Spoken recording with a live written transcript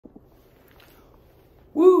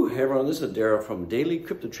Woo! Hey everyone, this is Daryl from Daily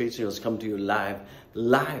Crypto Trade Signals, come to you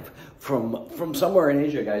live from somewhere in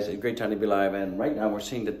Asia, guys. It's a great time to be live. And right now we're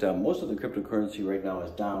seeing that most of the cryptocurrency right now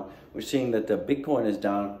is down. We're seeing that the Bitcoin is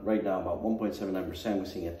down right now about 1.79%. We're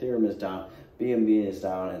seeing Ethereum is down, BNB is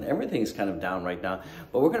down, and everything is kind of down right now.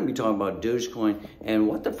 But we're going to be talking about Dogecoin and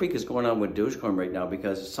what the freak is going on with Dogecoin right now,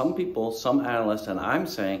 because some people, some analysts, and I'm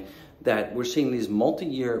saying that we're seeing these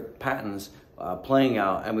multi-year patterns playing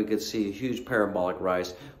out, and we could see a huge parabolic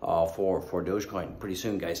rise for Dogecoin pretty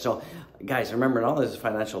soon, guys. So, guys, remember, all this is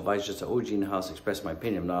financial advice, just an OG in the house, express my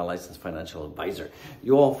opinion. I'm not a licensed financial advisor.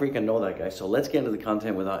 You all freaking know that, guys. So let's get into the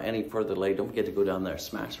content without any further delay. Don't forget to go down there,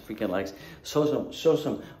 smash the freaking likes, show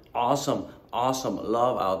some awesome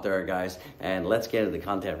love out there, guys, and let's get into the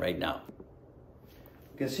content right now.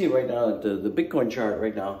 You can see right now that the Bitcoin chart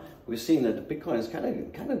right now, we're seeing that the Bitcoin has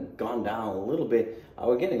kind of gone down a little bit.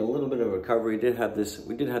 We're getting a little bit of recovery. We did have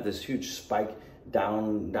this huge spike,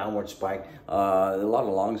 downward spike. A lot of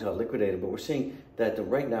longs got liquidated, but we're seeing that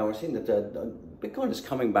right now the Bitcoin is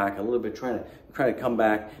coming back a little bit, trying to come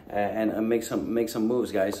back and make some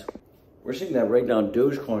moves, guys. We're seeing that right now.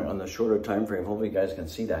 Dogecoin on the shorter time frame. Hopefully, you guys can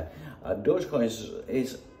see that. Dogecoin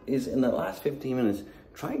is in the last 15 minutes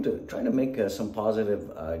trying to make some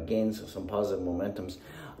positive gains, some positive momentums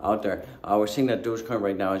out there. We're seeing that Dogecoin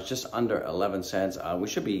right now is just under 11 cents. We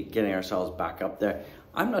should be getting ourselves back up there.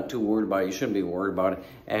 I'm not too worried about it. You shouldn't be worried about it.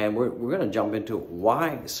 And we're going to jump into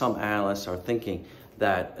why some analysts are thinking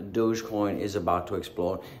that Dogecoin is about to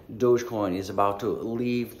explode. Dogecoin is about to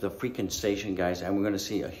leave the freaking station, guys, and we're going to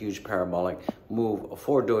see a huge parabolic move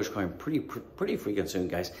for Dogecoin pretty freaking soon,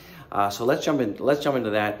 guys. So let's jump into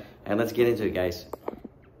that and let's get into it, guys.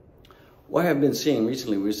 What I've been seeing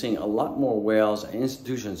recently, we're seeing a lot more whales and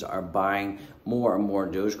institutions are buying more and more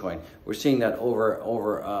Dogecoin. We're seeing that over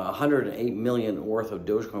 108 million worth of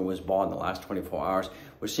Dogecoin was bought in the last 24 hours.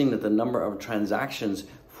 We're seeing that the number of transactions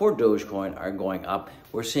for Dogecoin are going up.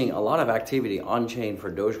 We're seeing a lot of activity on chain for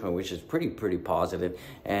Dogecoin, which is pretty positive.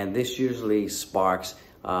 And this usually sparks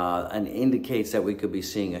and indicates that we could be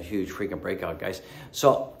seeing a huge freaking breakout, guys.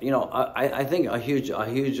 So, you know, I think a huge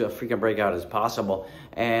freaking breakout is possible.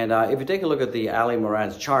 And if you take a look at the Ali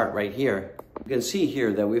Moran's chart right here, you can see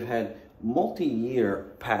here that we've had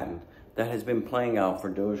multi-year pattern that has been playing out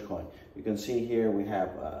for Dogecoin. You can see here we have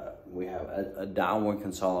a downward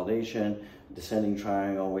consolidation, descending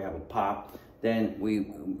triangle. We have a pop. Then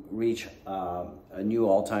we reach a new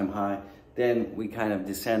all-time high. Then we kind of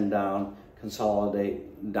descend down,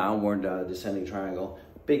 consolidate, downward descending triangle,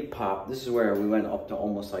 big pop. This is where we went up to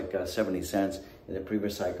almost like 70 cents in the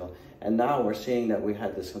previous cycle, and now we're seeing that we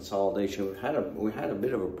had this consolidation. We had a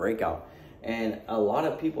bit of a breakout, and a lot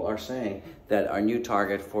of people are saying that our new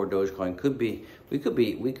target for Dogecoin could be we could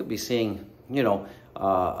be seeing, you know,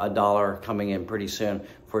 $1 coming in pretty soon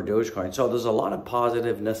for Dogecoin. So there's a lot of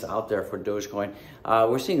positiveness out there for Dogecoin.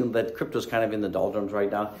 We're seeing that crypto's kind of in the doldrums right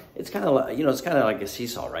now. It's kind of like, you know, it's kind of like a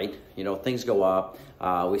seesaw, right? You know, things go up,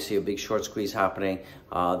 we see a big short squeeze happening,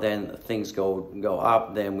 then things go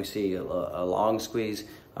up, then we see a long squeeze,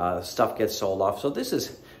 stuff gets sold off. So this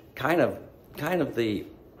is kind of the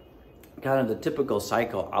typical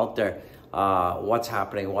cycle out there. What's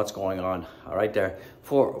happening, what's going on right there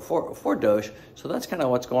for Doge. So that's kind of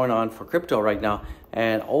what's going on for crypto right now.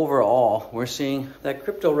 And overall, we're seeing that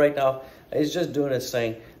crypto right now is just doing its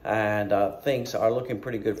thing, and things are looking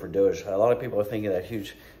pretty good for Doge. A lot of people are thinking that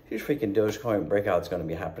huge freaking Dogecoin breakout is going to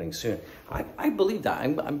be happening soon. I believe that.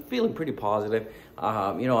 I'm feeling pretty positive.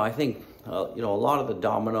 You know, I think you know, a lot of the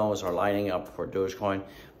dominoes are lining up for Dogecoin.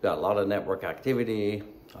 We've got a lot of network activity.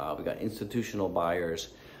 We got institutional buyers.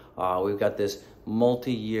 We've got this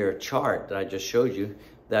multi-year chart that I just showed you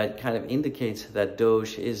that kind of indicates that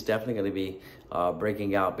Doge is definitely going to be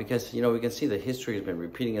breaking out, because, you know, we can see the history has been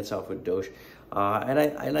repeating itself with Doge, and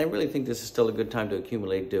I really think this is still a good time to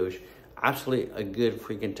accumulate Doge. Absolutely a good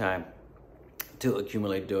freaking time to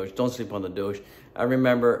accumulate Doge. Don't sleep on the Doge. I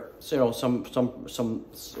remember, so, you know,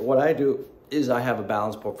 what I do is I have a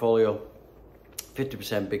balanced portfolio,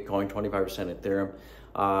 50% Bitcoin, 25% Ethereum,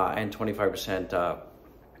 and 25%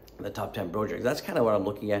 the top 10 projects. That's kind of what I'm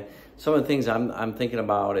looking at. Some of the things I'm thinking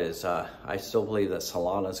about is I still believe that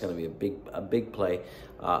Solana is going to be a big play,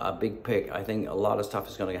 a big pick. I think a lot of stuff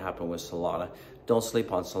is going to happen with Solana. Don't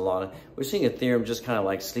sleep on Solana. We're seeing Ethereum just kind of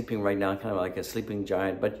like sleeping right now, kind of like a sleeping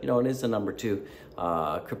giant, but, you know, it is the number 2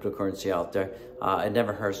 cryptocurrency out there. It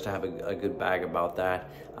never hurts to have a good bag about that.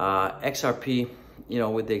 XRP, you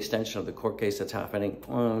know, with the extension of the court case that's happening,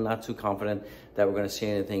 I'm not too confident that we're going to see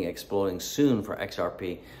anything exploding soon for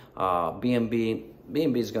XRP. BNB,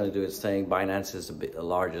 BNB is going to do its thing. Binance is the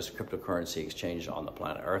largest cryptocurrency exchange on the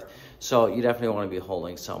planet Earth. So you definitely want to be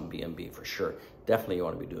holding some BNB for sure. Definitely you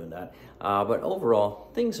want to be doing that. But overall,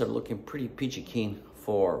 things are looking pretty peachy keen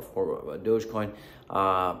for Dogecoin.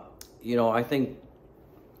 You know, I think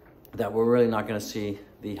that we're really not going to see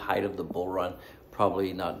the height of the bull run,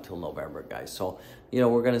 probably not until November, guys. So, you know,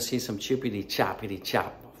 we're going to see some chippity chop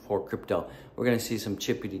for crypto. We're going to see some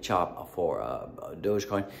chippity chop for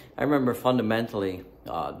Dogecoin. I remember fundamentally,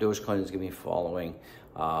 Dogecoin is going to be following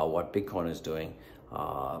what Bitcoin is doing.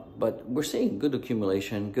 But we're seeing good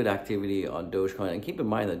accumulation, good activity on Dogecoin. And keep in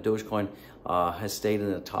mind that Dogecoin has stayed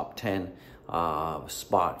in the top 10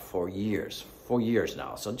 spot for years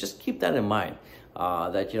now. So just keep that in mind.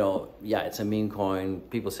 That, you know, yeah, it's a meme coin.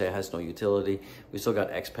 People say it has no utility. We still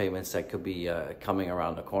got X payments that could be coming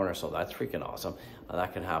around the corner, so that's freaking awesome.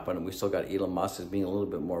 That can happen. And we still got Elon Musk is being a little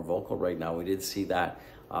bit more vocal right now. We did see that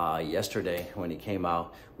yesterday when he came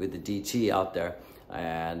out with the DT out there.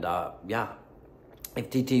 And yeah, if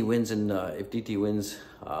DT wins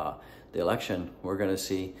the election, we're going to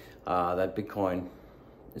see that Bitcoin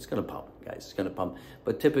is going to pump, guys. It's going to pump.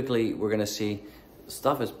 But typically, we're going to see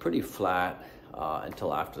stuff is pretty flat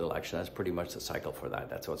until after the election. That's pretty much the cycle for that.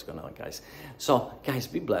 That's what's going on, guys. So, guys,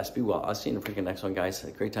 be blessed, be well. I'll see you in the freaking next one, guys.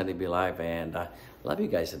 A great time to be alive, and love you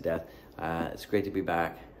guys to death. It's great to be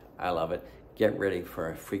back. I love it. Get ready for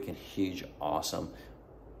a freaking huge, awesome,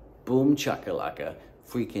 boom chakalaka,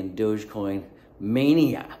 freaking Dogecoin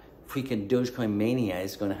mania. Freaking Dogecoin mania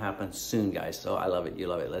is going to happen soon, guys. So I love it. You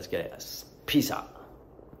love it. Let's get it. Peace out.